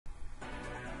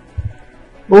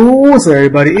Oh, what's up,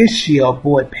 everybody? It's your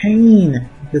boy Pain,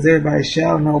 because everybody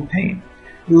shall know pain.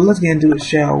 Let's get into it,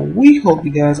 shall we? Hope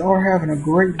you guys are having a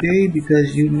great day,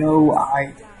 because you know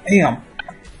I am.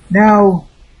 Now,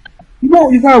 you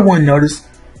probably won't notice,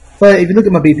 but if you look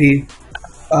at my BP,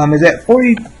 it's at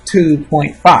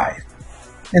 42.5,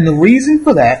 and the reason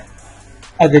for that,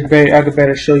 I could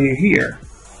better show you here,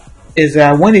 is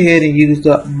that I went ahead and used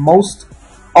up almost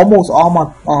all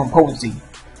my potency,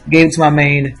 gave it to my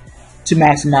main to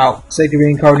max him out, Sacred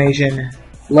Reincarnation,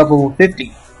 level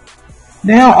 50.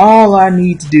 Now all I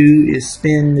need to do is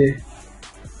spend,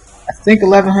 I think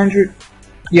 1100.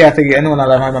 Yeah, I know not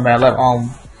 1100, but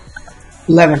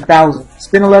 11,000.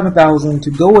 Spend 11,000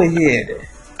 to go ahead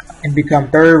and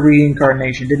become third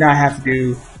reincarnation. Did not have to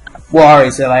do. Well, I already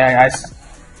said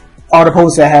all the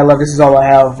posts I had left. This is all I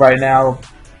have right now,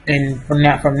 and from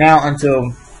now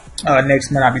until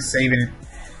next month, I'll be saving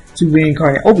to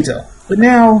reincarnate Obito. But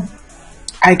now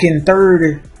I can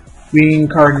third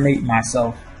reincarnate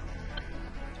myself.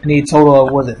 I need a total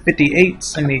of, was it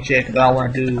 58? Let me check, because I don't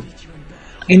want to do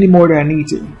any more than I need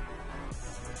to.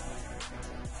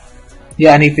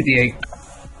 Yeah, I need 58.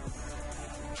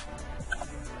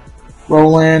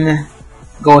 Roll in.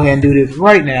 Go ahead and do this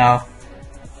right now.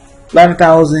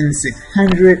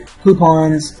 11,600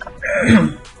 coupons.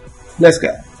 Let's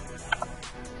go.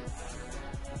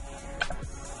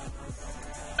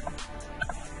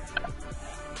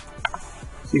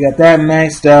 So you got that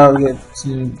maxed out. You get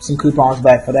some coupons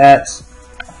back for that.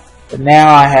 But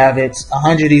now I have it.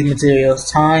 100 of these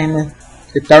materials. Time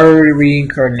to third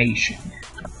reincarnation.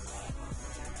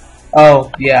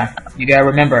 Oh yeah, you gotta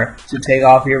remember to take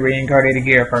off your reincarnated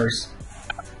gear first.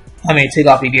 Take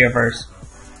off your gear first.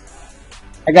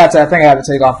 I think I have to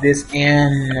take off this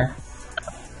and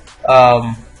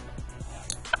I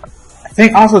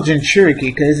think also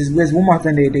Jinchuriki, because there's one more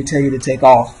thing they tell you to take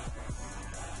off.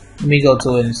 Let me go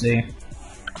to it and see.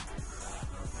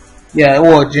 Yeah,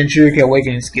 or Jinchuriki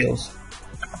awakening skills.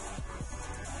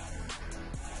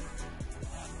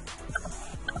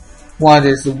 One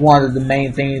of the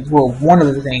main things. Well, one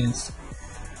of the things.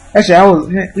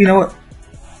 Actually, you know what?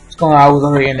 What's going on? I was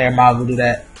already in there. Might as well do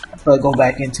that. But go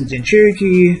back into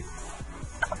Jinchuriki.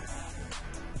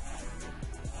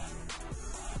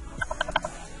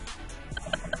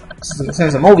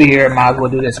 Since I'm over here, I might as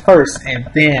well do this first, and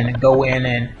then go in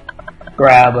and go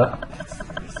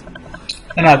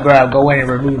in and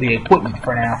remove the equipment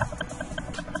for now.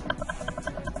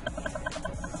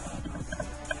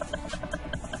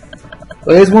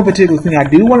 But there's one particular thing I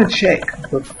do want to check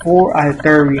before I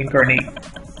third reincarnate.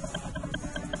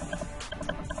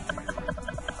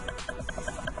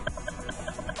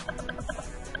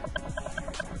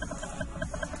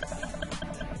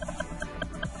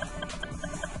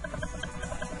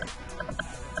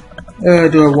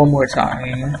 Do it one more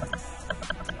time.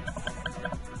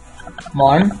 Come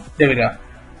on. There we go.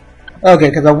 Okay,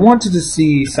 because I wanted to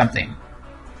see something.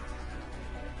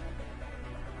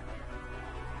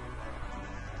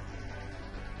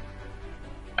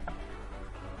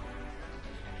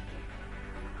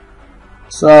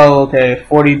 So, okay,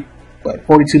 42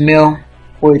 mil?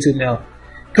 42 mil.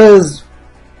 Because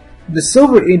the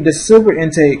silver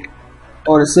intake,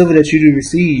 or the silver that you do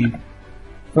receive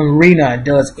from Arena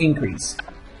does increase.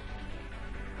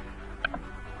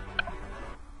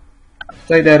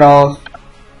 Take that off.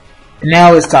 And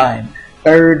now it's time.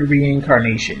 Third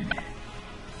reincarnation.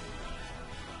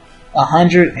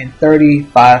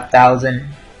 135,000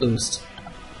 boost.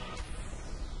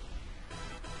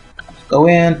 Go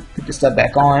in, put this stuff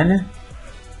back on.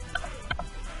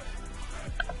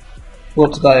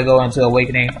 Whoops, gotta go into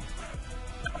awakening.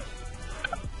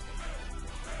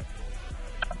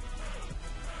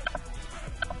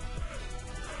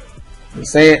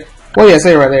 Say it. Well, yeah,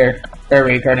 say it right there. Third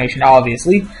reincarnation,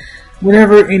 obviously.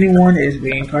 Whenever anyone is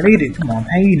reincarnated. Come on,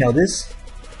 hey, you know this.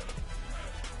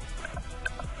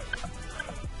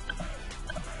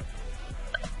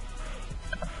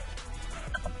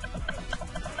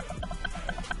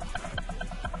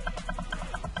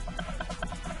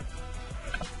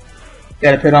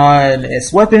 Gotta put on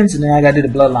its weapons, and then I gotta do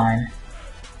the bloodline.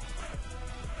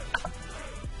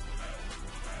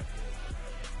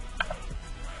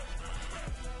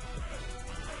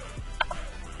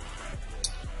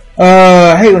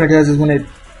 I hate when it does is when it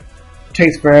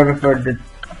takes forever for the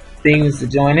things to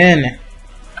join in.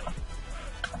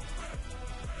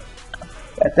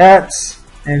 Got that,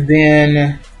 and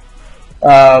then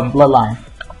bloodline.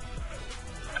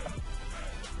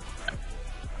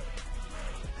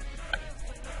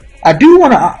 I do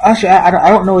want to actually. I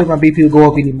don't know if my BP will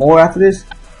go up anymore after this,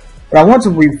 but I want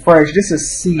to refresh just to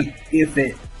see if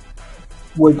it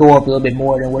would go up a little bit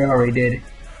more than what I already did.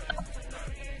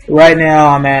 Right now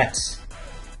I'm at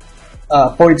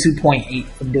 42.8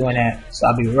 from doing that, so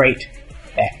I'll be right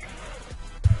back.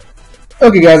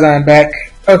 Okay guys, I'm back.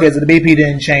 Okay, so the BP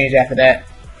didn't change after that.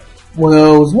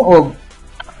 Well,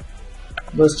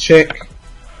 let's check.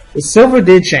 The silver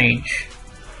did change.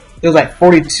 It was like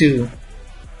 42.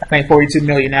 I think 42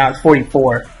 million now. It's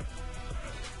 44.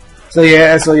 So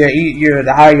yeah,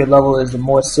 the higher your level is, the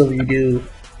more silver you do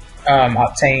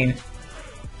obtain.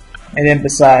 And then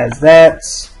besides that,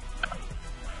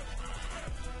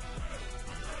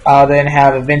 I'll then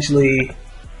have eventually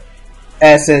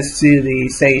access to the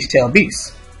Sage Tail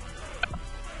Beast.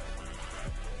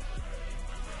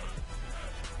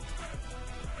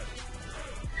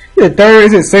 The third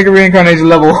is its second reincarnation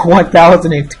level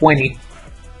 1020.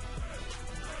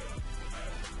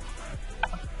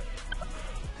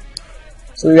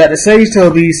 So we got the Sage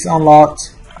Tail Beast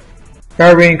unlocked,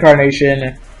 third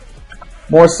reincarnation,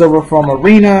 more silver from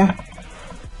Arena,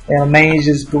 and the main is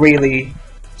just greatly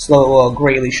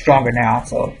stronger now.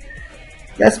 So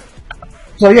that's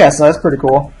pretty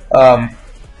cool.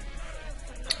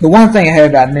 The one thing I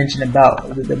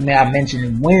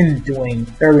mentioned when doing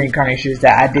third reincarnation is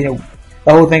that the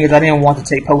whole thing is I didn't want to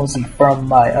take potency from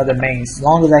my other mains. As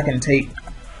long as I can take,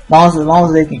 as long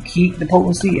as they can keep the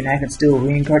potency and I can still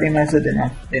reincarnate myself,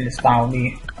 then it's fine with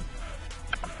me.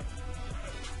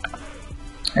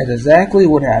 That's exactly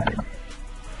what happened.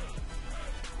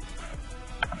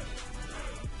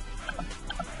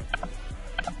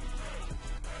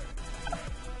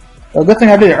 A good thing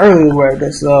I did it earlier, where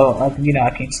this, I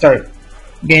can start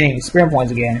gaining experience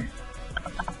points again.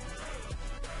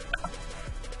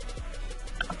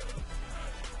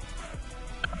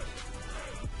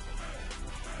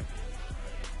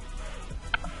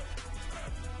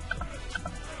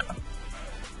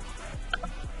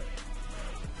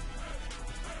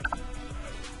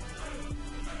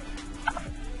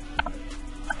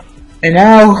 And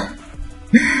now.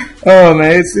 Oh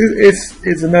man,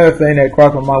 it's another thing that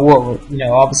cropped in my world. You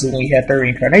know, obviously when you have third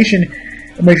reincarnation,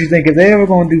 it makes you think, if they ever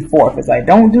gonna do fourth. If I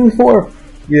don't do fourth,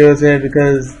 you know what I'm saying?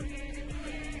 Because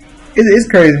it's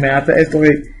crazy, man.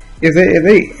 If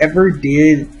they ever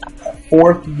did a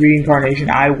fourth reincarnation,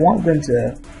 I want them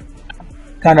to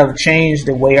kind of change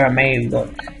the way our main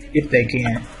look, if they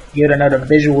can. Get another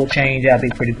visual change, that'd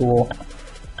be pretty cool.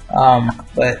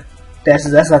 But that's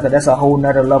a whole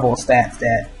nother level of stats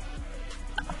that.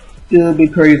 It would be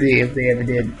crazy if they ever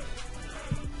did.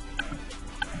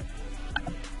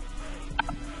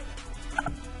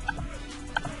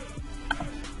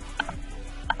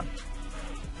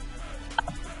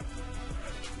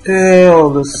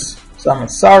 This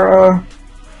Samsara.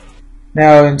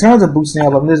 Now, in terms of boosting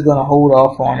up, I'm just gonna hold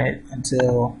off on it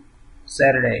until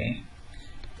Saturday.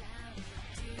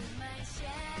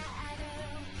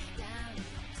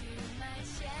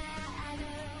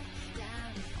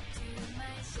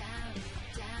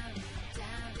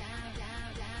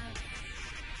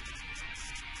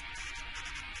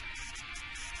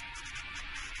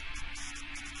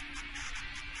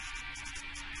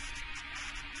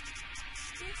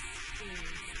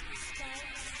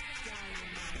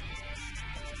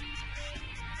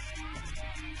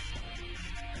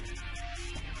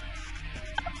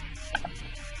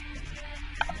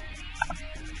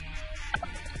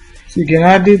 So can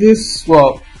I do this?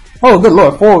 Well, oh good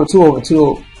lord, 4 over 2 over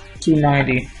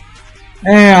 290.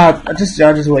 And I'll just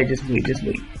wait.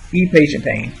 Be patient,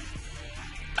 pain.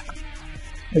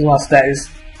 Just want to stack this.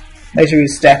 Make sure you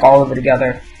stack all of it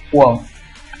together. Well,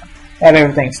 have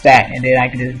everything stacked, and then I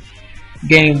can just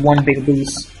gain one big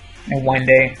boost in one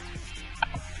day.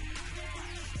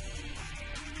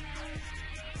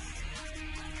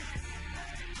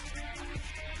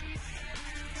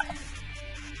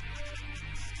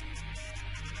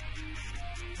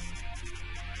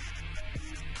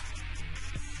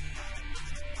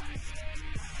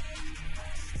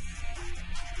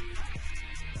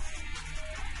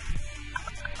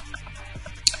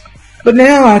 But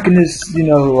now I can just,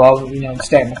 I'll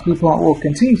stack my coupon. We'll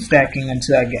continue stacking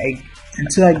until I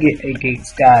get a Gate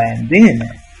Sky, and then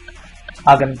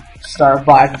I can start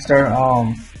buying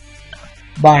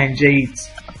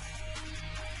jades.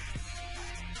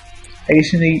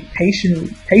 Patiently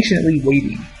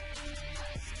waiting.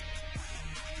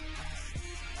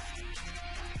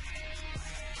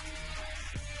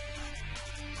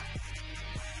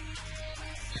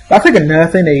 But I think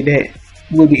another thing that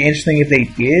would be interesting if they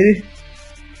did,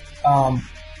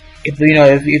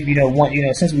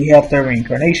 since we have third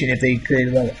reincarnation, if they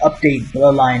could update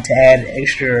Bloodline to add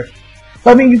extra.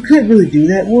 But I mean, you couldn't really do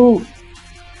that. Well,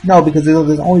 no, because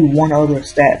there's only one other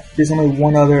stat. There's only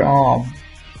one other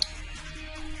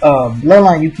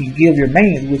bloodline you can give your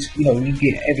mains, which you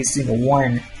get every single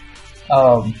one.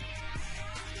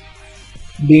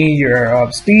 Being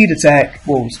your speed attack,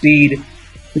 speed,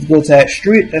 physical attack,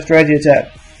 strategy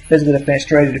attack, physical defense,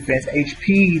 strategy defense,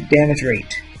 HP, damage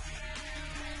rate,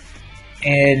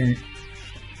 and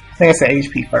I think I said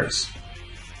HP first.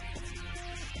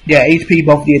 Yeah, HP,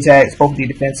 both the attacks, both the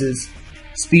defenses,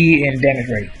 speed, and damage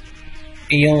rate,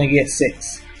 and you only get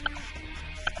 6.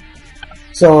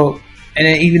 So, and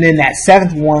then even in that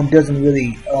 7th one doesn't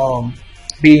really,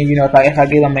 being if I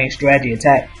get on main strategy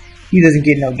attack, he doesn't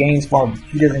get no gains from it.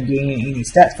 He doesn't gain any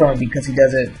stats from it because he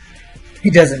doesn't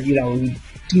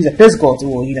he's a physical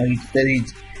tool, he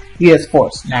has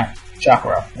force, not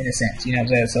chakra in a sense, what I'm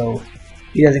saying? So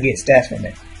he doesn't get stats from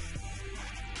it.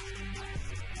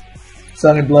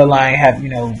 Southern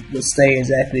Bloodline will stay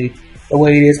exactly the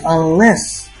way it is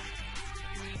unless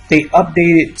they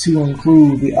update it to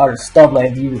include the other stuff,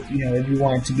 like if you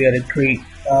wanted to be able to create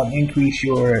increase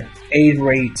your aid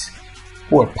rate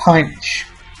or punch,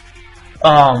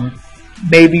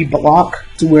 maybe block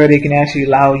to where they can actually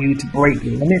allow you to break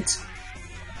limits,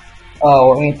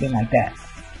 or anything like that.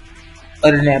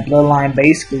 Other than that, Bloodline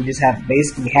basically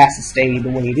has to stay the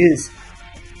way it is,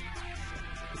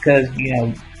 because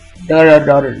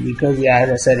because as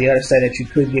I said, the other side that you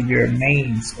could give your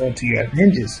mains or to your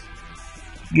ninjas,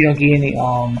 you don't get any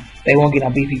they won't get no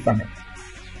BP from it,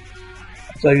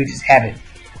 so you just have it.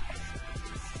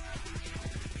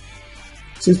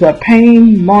 So it's got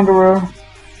Pain, Mandara.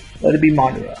 Let it be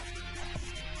Mandara.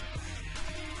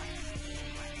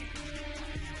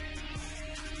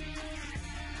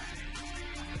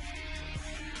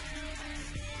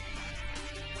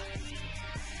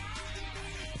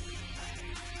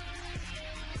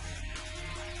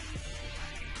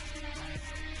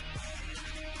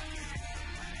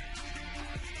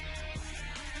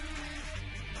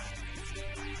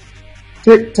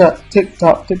 Tick tock, tick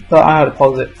tock, tick tock. I know how to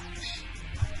pause it.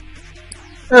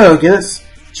 Okay, let's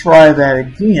try that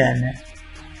again.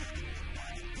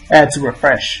 Add to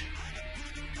refresh.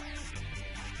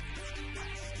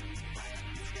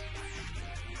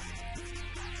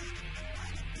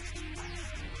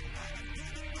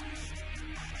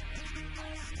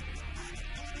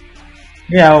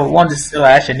 Yeah, I want to.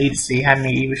 I actually need to see how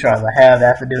many EV shards I have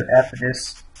after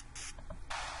this.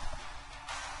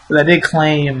 But I did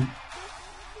claim.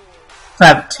 I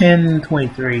have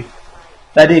 1023.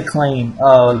 I did claim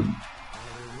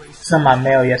some of my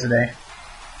mail yesterday.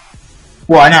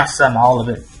 Well, not some, all of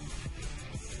it.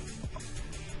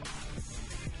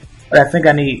 But I think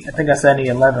I said I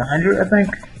need 1100, I think.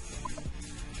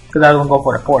 Because I was going to go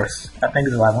for the force. I think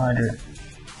it's 1100.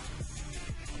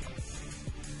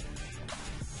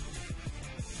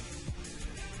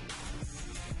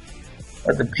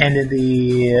 Or the pendant,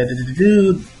 the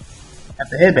at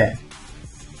the headband.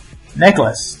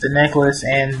 Necklace. The necklace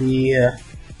and the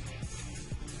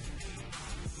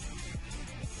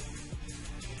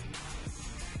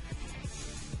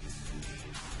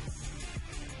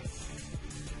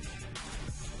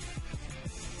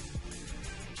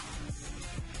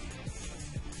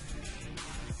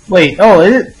wait, oh,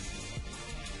 is it?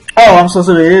 Oh, I'm so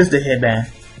sorry, it is the headband.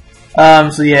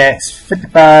 So yeah, it's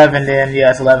 55 and then yeah,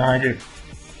 it's 1100.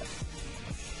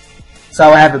 So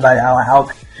I'll have it by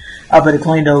I'll better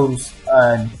clean those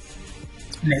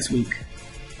next week.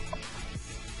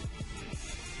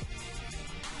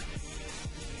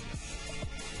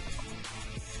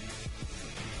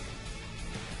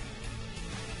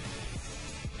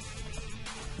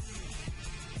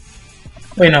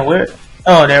 Wait, no, where?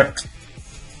 Oh, there.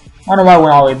 I don't know why I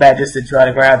went all the way back just to try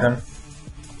to grab them.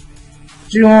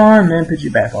 Put you on, then put you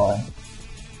back on.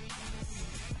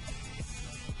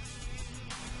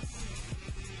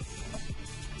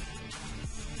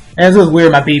 And it's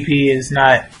weird, my BP is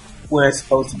not where it's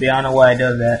supposed to be. I don't know why it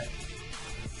does that.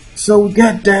 So we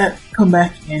got that. Come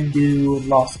back and do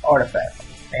Lost Artifact.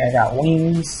 And I got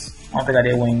wings. I don't think I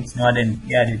did wings. No, I didn't.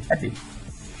 Yeah, I did.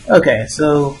 Okay,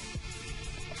 so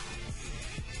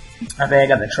I think I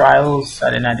got the trials.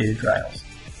 I did not do the trials.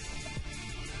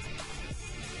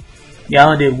 Yeah, I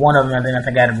only did one of them. I think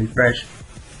I got to refresh.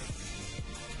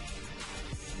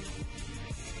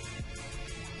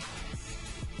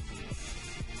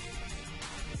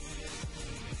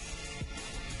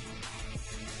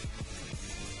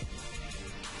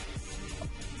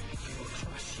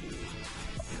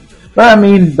 But I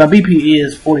mean, my BP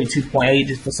is 42.8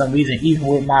 just for some reason, even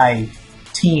with my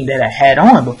team that I had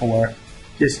on before,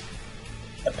 just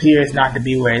appears not to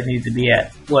be where it needs to be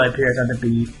at. Well, it appears not to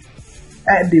be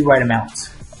at the right amount.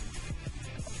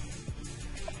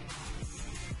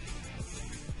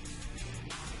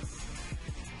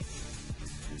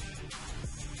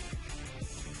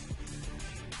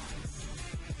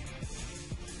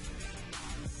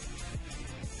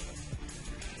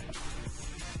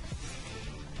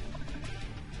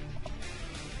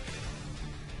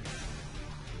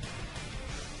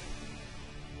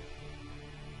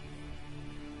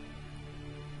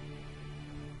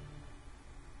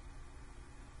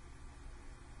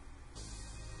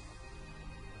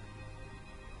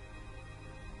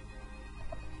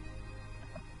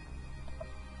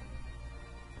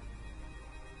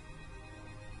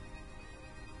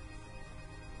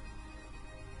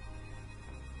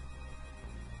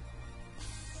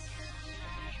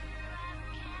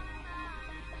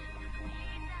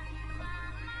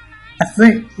 I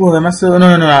think. Well, am I still? No.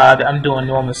 I'm doing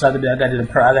normal. So I gotta do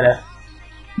the. I gotta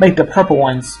make the purple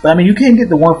ones. But I mean, you can't get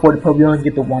the 140 purple. You only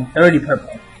get the 130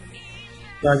 purple.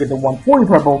 You only get the 140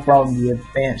 purple from the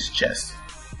advanced chest.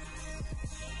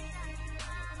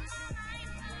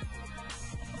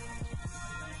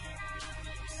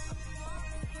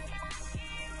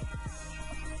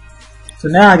 So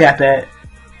now I got that.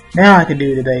 Now I can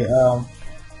do today.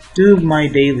 Do my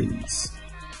dailies.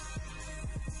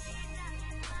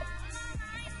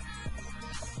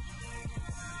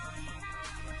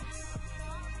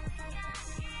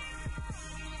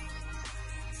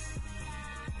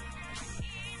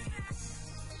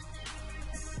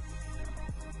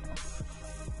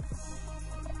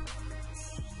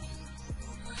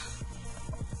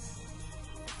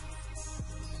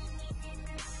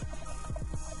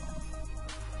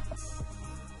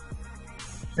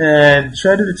 And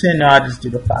should I do the 10? No, I just do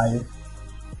the 5.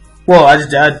 Well, it was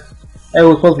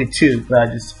supposed to be 2, but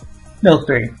no,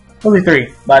 3. It'll be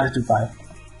 3, but I just do 5.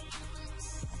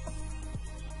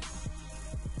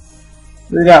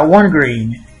 We got 1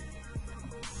 green.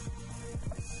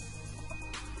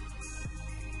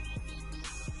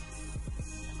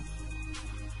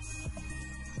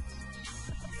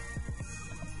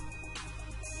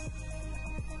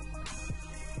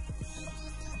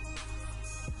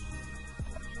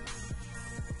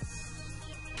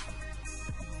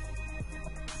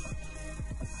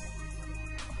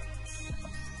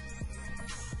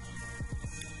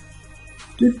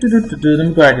 Let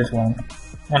me grab this one.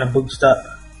 I want to boost up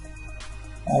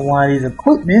on one of these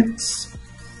equipments.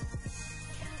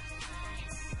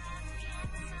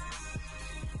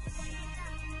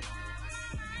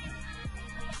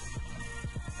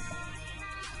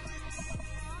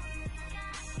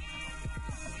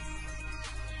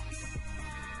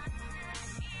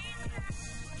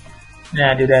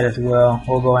 Yeah, I do that as well.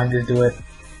 We'll go ahead and just do it.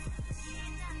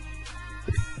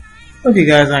 Okay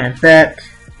guys, I am back.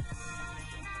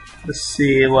 Let's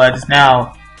see what just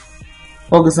now.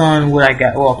 Focus on what I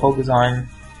got. Well, focus on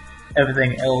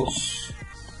everything else.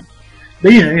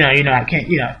 But you know, I can't.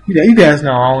 You guys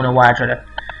know. I don't know why I try to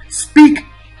speak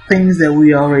things that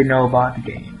we already know about the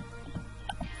game.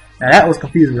 Now that was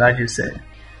confusing what I just said.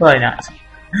 Probably not.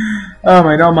 Oh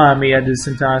man, don't mind me. I just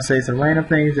sometimes say some random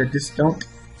things that just don't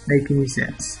make any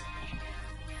sense.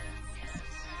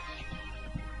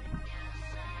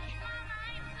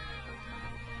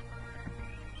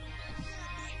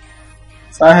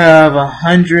 So I have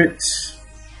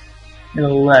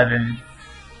 111.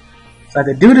 So I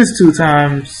could do this 2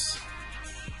 times.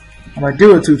 I'm gonna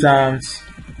do it 2 times.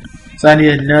 So I need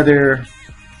another.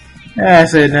 I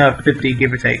said another 50,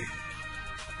 give or take.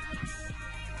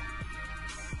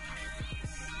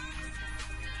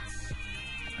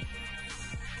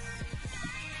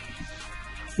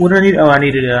 What do I need? Oh, I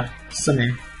needed a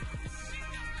summon.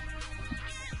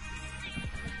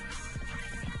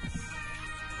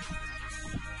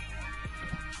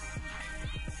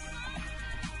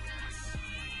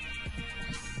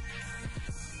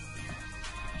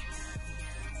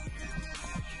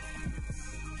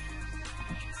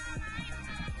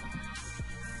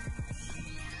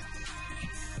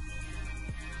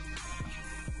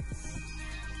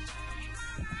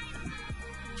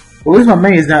 Well, at least my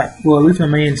main is not. Well, at least my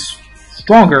main's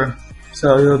stronger,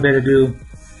 so he'll better do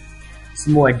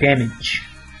some more damage.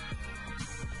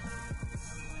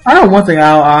 I know one thing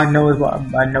I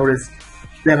noticed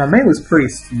that my main was pretty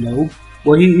slow.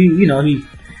 Well,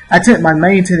 my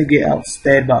main tend to get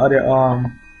outsped by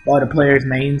other players'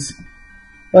 mains.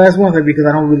 Well, that's one thing because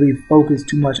I don't really focus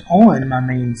too much on my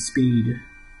main speed.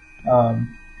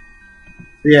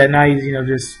 Yeah, now he's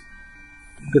just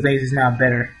good things is now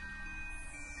better.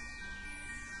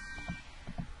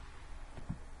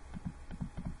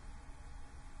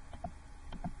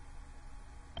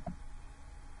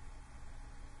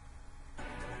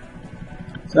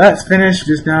 So that's finished.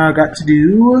 Just now I got to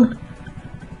do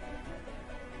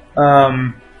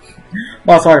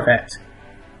boss artifacts.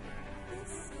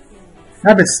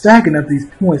 I've been stacking up these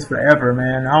points forever,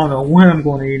 man. I don't know when I'm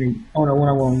going to I don't know when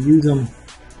I'm going to use them.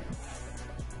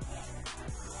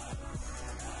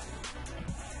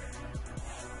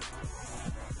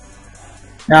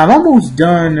 Now I'm almost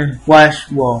done. No,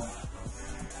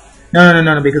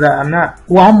 because I'm not.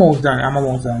 Well, I'm almost done. I'm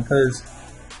almost done because.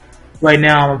 Right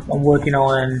now, I'm working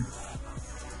on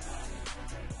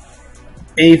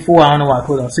A4. I don't know why I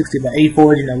put it on 60, but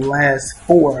A4 is in the last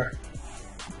 4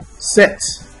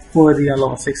 sets for the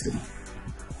level 60.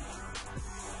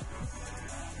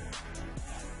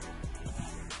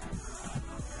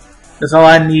 That's all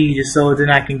I need, just so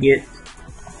then I can get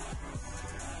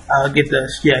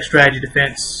the strategy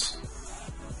defense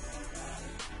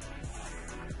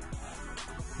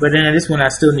But then this one I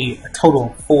still need a total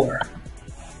of 4.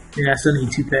 And I still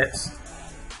need 2 pets.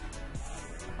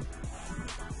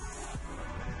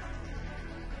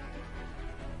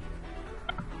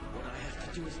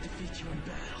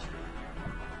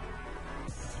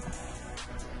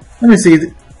 Let me see.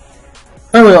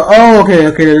 Oh,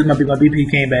 okay. My BP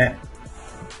came back.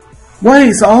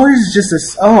 Wait, so all this is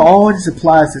just all this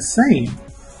applies the same.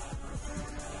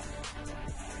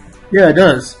 Yeah, it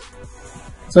does.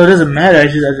 So it doesn't matter.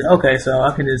 Okay, so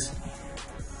I can just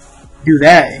do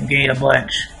that and gain a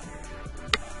bunch.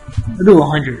 Let's do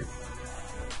 100.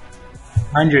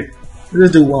 100.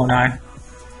 Let's do 109.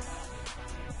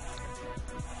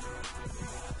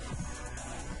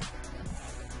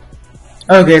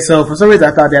 Okay, so for some reason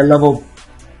I thought that level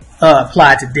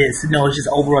applied to this. No, it just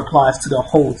over applies to the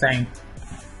whole thing.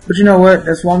 But you know what?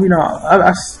 That's why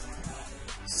I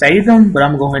saved them, but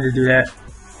I'm going to do that.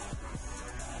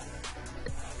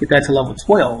 Get that to level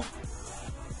 12.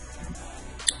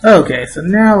 Okay, so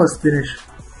now let's finish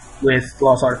with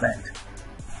Lost Artifact.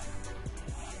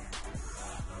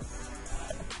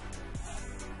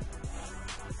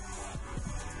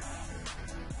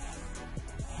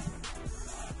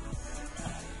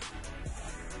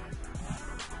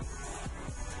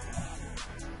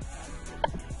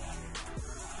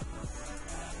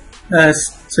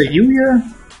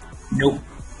 Sayuya? Nope.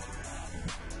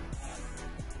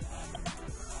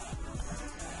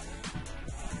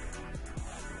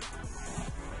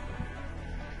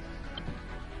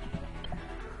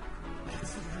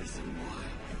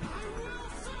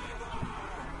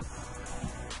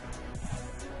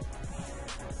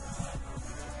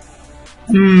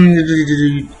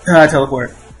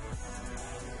 Teleport.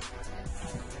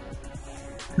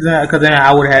 Because then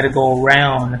I would have had to go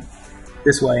around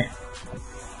this way.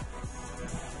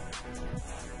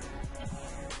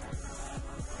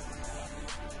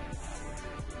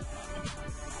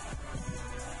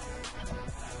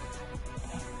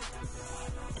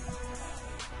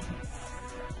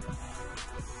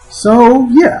 So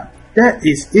yeah, that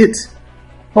is it.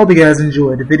 Hope you guys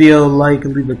enjoyed the video. Like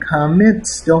and leave a comment.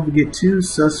 Don't forget to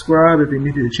subscribe if you're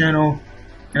new to the channel.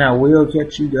 And I will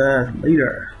catch you guys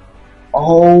later.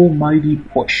 Almighty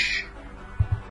push.